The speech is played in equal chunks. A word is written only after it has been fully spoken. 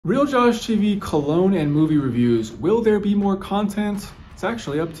RealJoshTv Cologne and movie reviews. Will there be more content? It's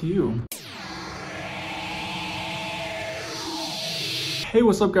actually up to you. Hey,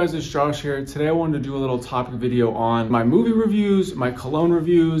 what's up guys, it's Josh here. Today I wanted to do a little topic video on my movie reviews, my Cologne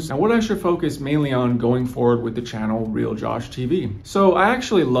reviews, and what I should focus mainly on going forward with the channel RealJoshTv. So I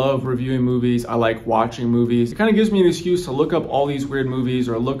actually love reviewing movies. I like watching movies. It kind of gives me an excuse to look up all these weird movies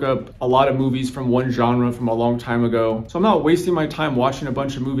or look up a lot of movies from one genre from a long time ago. So I'm not wasting my time watching a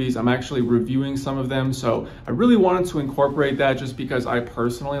bunch of movies. I'm actually reviewing some of them. So I really wanted to incorporate that just because I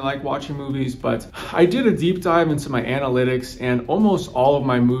personally like watching movies. But I did a deep dive into my analytics, and almost all of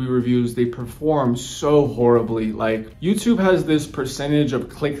my movie reviews, they perform so horribly. Like, YouTube has this percentage of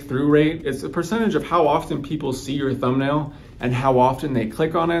click-through rate. It's a percentage of how often people see your thumbnail and how often they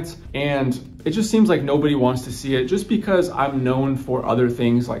click on it. And it just seems like nobody wants to see it just because I'm known for other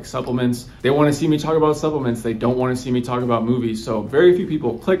things like supplements. They want to see me talk about supplements. They don't want to see me talk about movies. So very few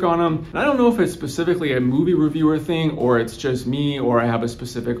people click on them. And I don't know if it's specifically a movie reviewer thing or it's just me or I have a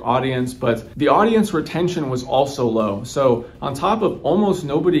specific audience, but the audience retention was also low. So on top of almost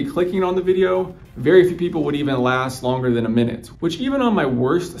nobody clicking on the video, very few people would even last longer than a minute, which even on my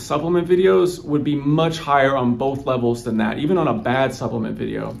worst supplement videos would be much higher on both levels than that, even on a bad supplement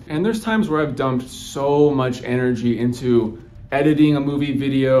video. And there's times where I've dumped so much energy into editing a movie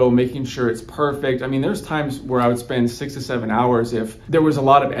video, making sure it's perfect. I mean, there's times where I would spend 6 to 7 hours if there was a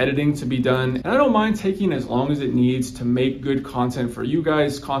lot of editing to be done. And I don't mind taking as long as it needs to make good content for you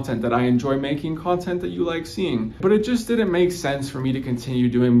guys, content that I enjoy making, content that you like seeing. But it just didn't make sense for me to continue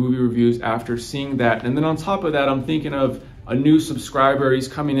doing movie reviews after seeing that. And then on top of that, I'm thinking of a new subscriber. He's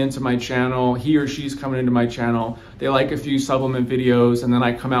coming into my channel. He or she's coming into my channel. They like a few supplement videos, and then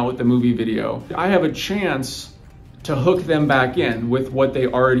I come out with the movie video. I have a chance to hook them back in with what they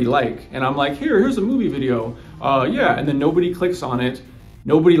already like. And I'm like, here's a movie video. Yeah, and then nobody clicks on it.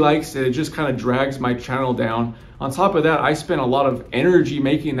 Nobody likes it. It just kind of drags my channel down. On top of that, I spent a lot of energy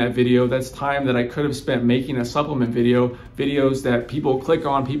making that video. That's time that I could have spent making a supplement video, videos that people click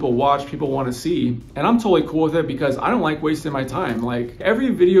on, people watch, people want to see. And I'm totally cool with it because I don't like wasting my time. Like, every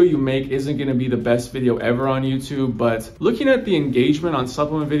video you make isn't going to be the best video ever on YouTube, but looking at the engagement on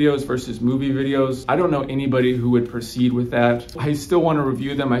supplement videos versus movie videos, I don't know anybody who would proceed with that. I still want to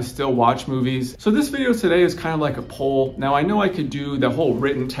review them. I still watch movies. So this video today is kind of like a poll. Now, I know I could do the whole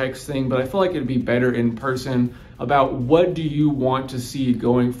written text thing, but I feel like it'd be better in person about what do you want to see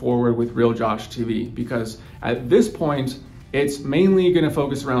going forward with RealJoshTv, because at this point, it's mainly going to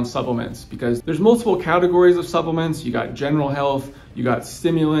focus around supplements because there's multiple categories of supplements. You got general health, you got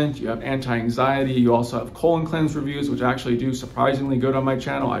stimulant, you have anti-anxiety, you also have colon cleanse reviews, which actually do surprisingly good on my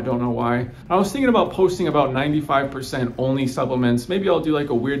channel. I don't know why. I was thinking about posting about 95% only supplements. Maybe I'll do like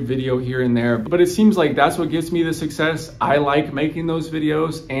a weird video here and there, but it seems like that's what gives me the success. I like making those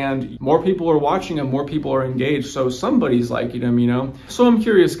videos, and more people are watching them, more people are engaged, so somebody's liking them, you know? So I'm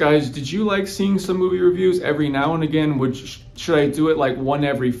curious, guys, did you like seeing some movie reviews every now and again? Should I do it like one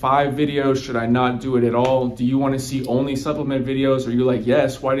every 5 videos? Should I not do it at all? Do you want to see only supplement videos? Or are you like,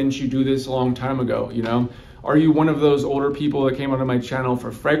 yes, why didn't you do this a long time ago, you know? Are you one of those older people that came onto my channel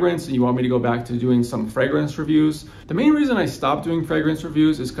for fragrance and you want me to go back to doing some fragrance reviews? The main reason I stopped doing fragrance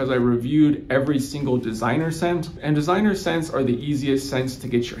reviews is because I reviewed every single designer scent, and designer scents are the easiest scents to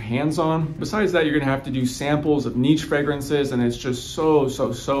get your hands on. Besides that, you're gonna have to do samples of niche fragrances, and it's just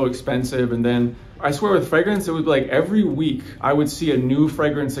so expensive. And then I swear with fragrance, it would be like every week I would see a new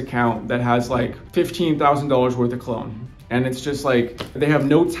fragrance account that has like $15,000 worth of cologne. And it's just like, they have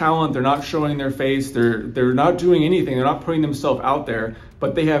no talent, they're not showing their face, they're not doing anything, they're not putting themselves out there,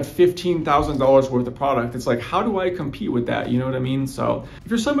 but they have $15,000 worth of product. It's like, how do I compete with that? You know what I mean? So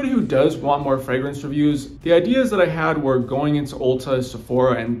if you're somebody who does want more fragrance reviews, the ideas that I had were going into Ulta,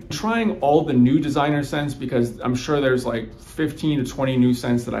 Sephora, and trying all the new designer scents, because I'm sure there's like 15 to 20 new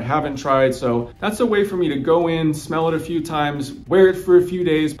scents that I haven't tried. So that's a way for me to go in, smell it a few times, wear it for a few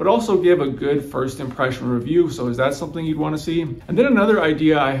days, but also give a good first impression review. So is that something you'd want to see? And then another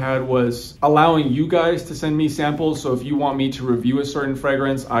idea I had was allowing you guys to send me samples. So if you want me to review a certain fragrance,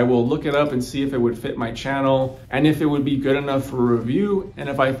 I will look it up and see if it would fit my channel and if it would be good enough for a review. And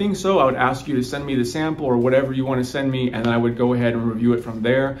if I think so, I would ask you to send me the sample or whatever you want to send me, and then I would go ahead and review it from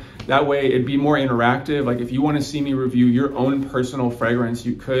there. That way it'd be more interactive. Like, if you want to see me review your own personal fragrance,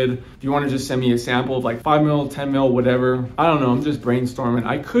 you could. If you want to just send me a sample of like 5 mil, 10 mil, whatever. I don't know, I'm just brainstorming.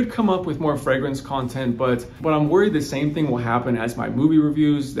 I could come up with more fragrance content, but I'm worried the same thing will happen as my movie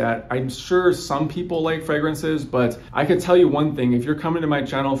reviews, that I'm sure some people like fragrances, but I can tell you one thing, if you're coming to my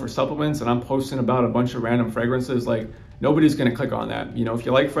channel for supplements and I'm posting about a bunch of random fragrances, like, nobody's gonna click on that. You know, if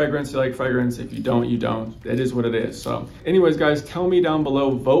you like fragrance, you like fragrance. If you don't, you don't. It is what it is. So anyways, guys, tell me down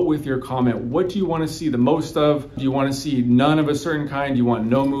below, vote with your comment. What do you wanna see the most of? Do you wanna see none of a certain kind? Do you want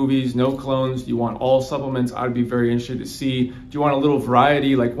no movies, no colognes? Do you want all supplements? I'd be very interested to see. Do you want a little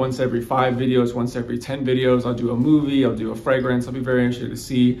variety, like once every 5 videos, once every 10 videos? I'll do a movie, I'll do a fragrance. I'll be very interested to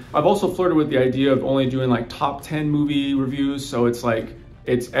see. I've also flirted with the idea of only doing like top 10 movie reviews. So it's like,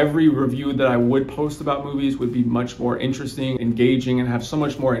 it's every review that I would post about movies would be much more interesting, engaging, and have so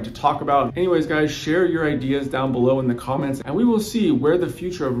much more to talk about. Anyways, guys, share your ideas down below in the comments, and we will see where the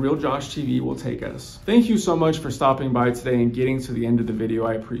future of Real Josh TV will take us. Thank you so much for stopping by today and getting to the end of the video.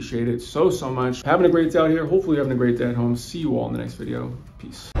 I appreciate it so much. Having a great day out here. Hopefully you're having a great day at home. See you all in the next video.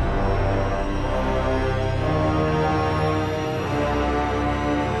 Peace.